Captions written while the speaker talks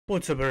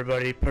What's up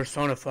everybody,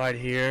 Personified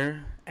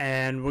here,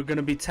 and we're going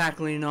to be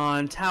tackling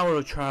on Tower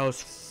of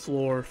Trials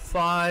Floor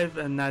 5,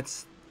 and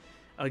that's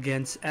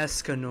against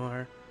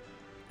Escanor.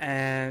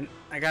 And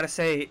I gotta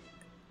say,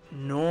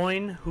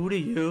 knowing who to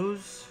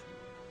use,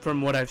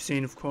 from what I've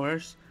seen of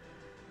course,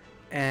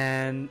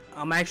 and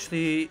I'm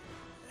actually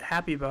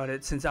happy about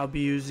it since I'll be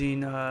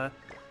using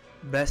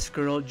Best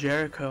Girl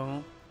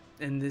Jericho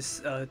in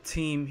this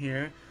team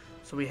here.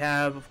 So we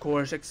have of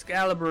course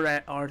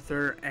Excalibur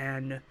Arthur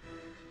and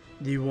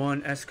the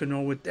one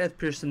Escanor with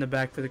Deathpierce in the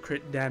back for the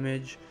crit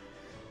damage.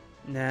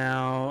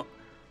 Now,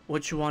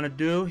 what you want to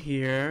do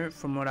here,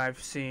 from what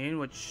I've seen,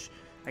 which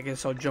I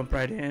guess I'll jump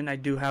right in, I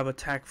do have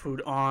attack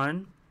food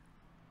on,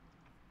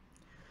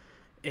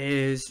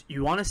 is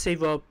you want to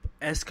save up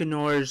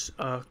Escanor's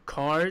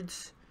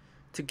cards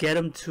to get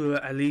him to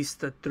at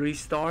least the 3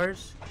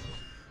 stars.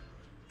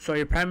 So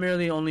you're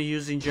primarily only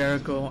using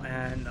Jericho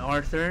and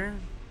Arthur.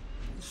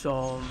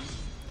 So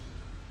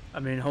I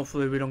mean,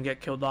 hopefully we don't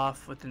get killed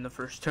off within the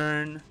first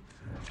turn.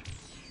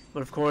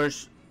 But of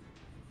course,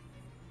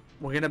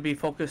 we're going to be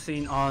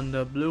focusing on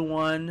the blue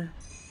one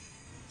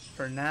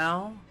for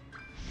now.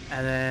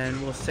 And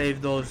then we'll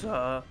save those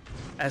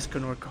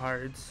Escanor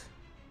cards.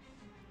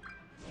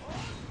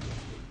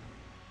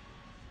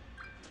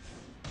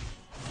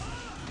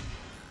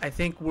 I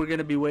think we're going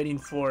to be waiting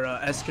for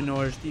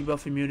Escanor's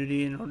debuff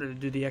immunity in order to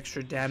do the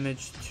extra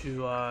damage to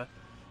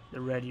the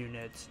red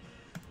units.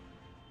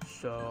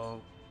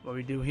 So what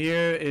we do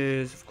here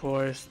is, of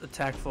course,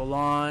 attack full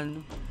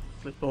on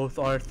with both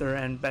Arthur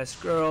and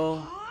Best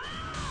Girl.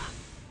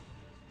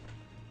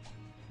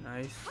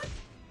 Nice.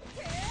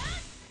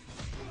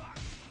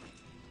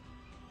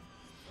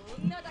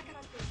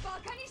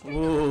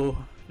 Ooh,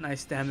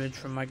 nice damage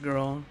from my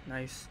girl.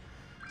 Nice.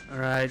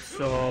 Alright,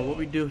 so what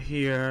we do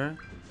here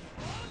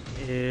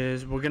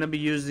is we're going to be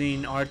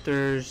using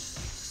Arthur's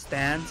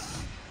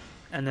stance,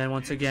 and then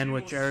once again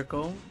with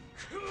Jericho.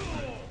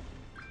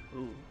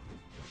 Ooh.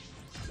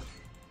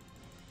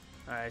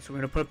 Alright, so we're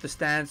going to put up the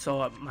stance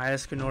so my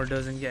Escanor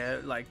doesn't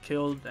get like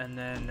killed, and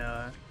then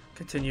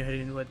continue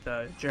hitting with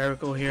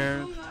Jericho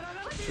here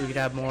so we can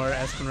have more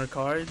Escanor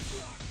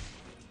cards.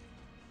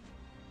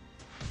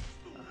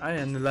 Alright,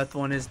 and the left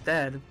one is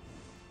dead.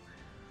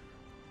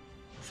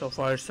 So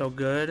far so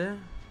good.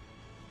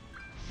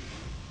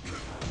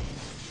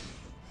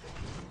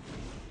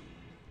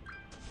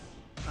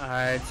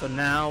 Alright, so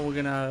now we're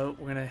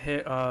gonna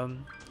hit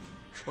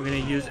we're gonna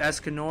use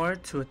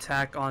Escanor to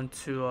attack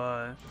onto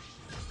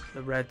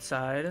the red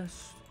side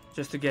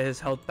just to get his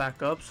health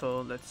back up.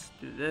 So let's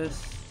do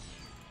this,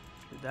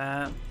 do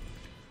that,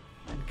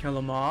 and kill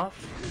him off.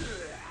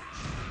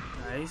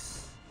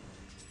 Nice.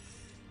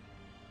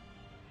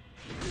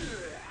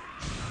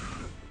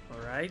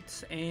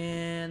 Alright,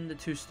 and the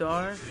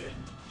 2-star,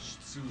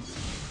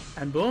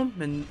 and boom,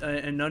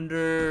 and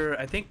under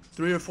I think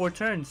 3 or 4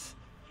 turns.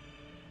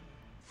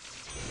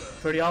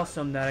 Pretty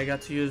awesome that I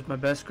got to use my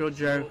Best Girl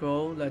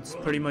Jericho. That's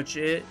pretty much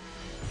it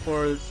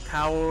for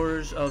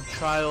Towers of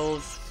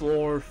Trials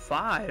Floor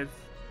 5.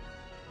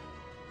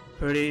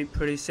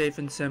 Pretty safe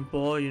and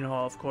simple. You know,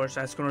 of course,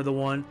 Escanor the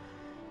one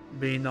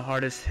being the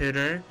hardest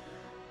hitter.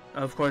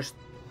 Of course,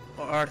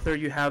 Arthur,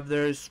 you have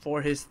theirs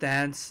for his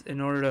stance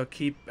in order to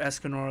keep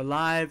Escanor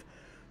alive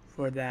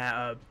for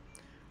that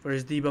for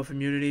his debuff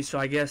immunity. So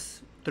I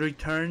guess 3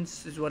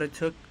 turns is what it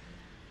took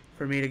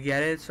for me to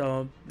get it.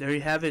 So there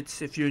you have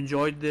it. If you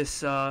enjoyed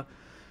this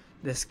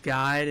this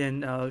guide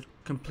and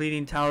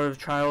completing Tower of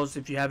Trials,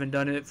 if you haven't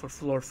done it for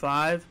Floor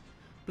 5,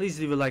 please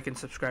leave a like and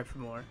subscribe for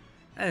more.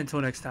 And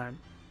until next time,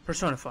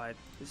 Personified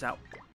is out.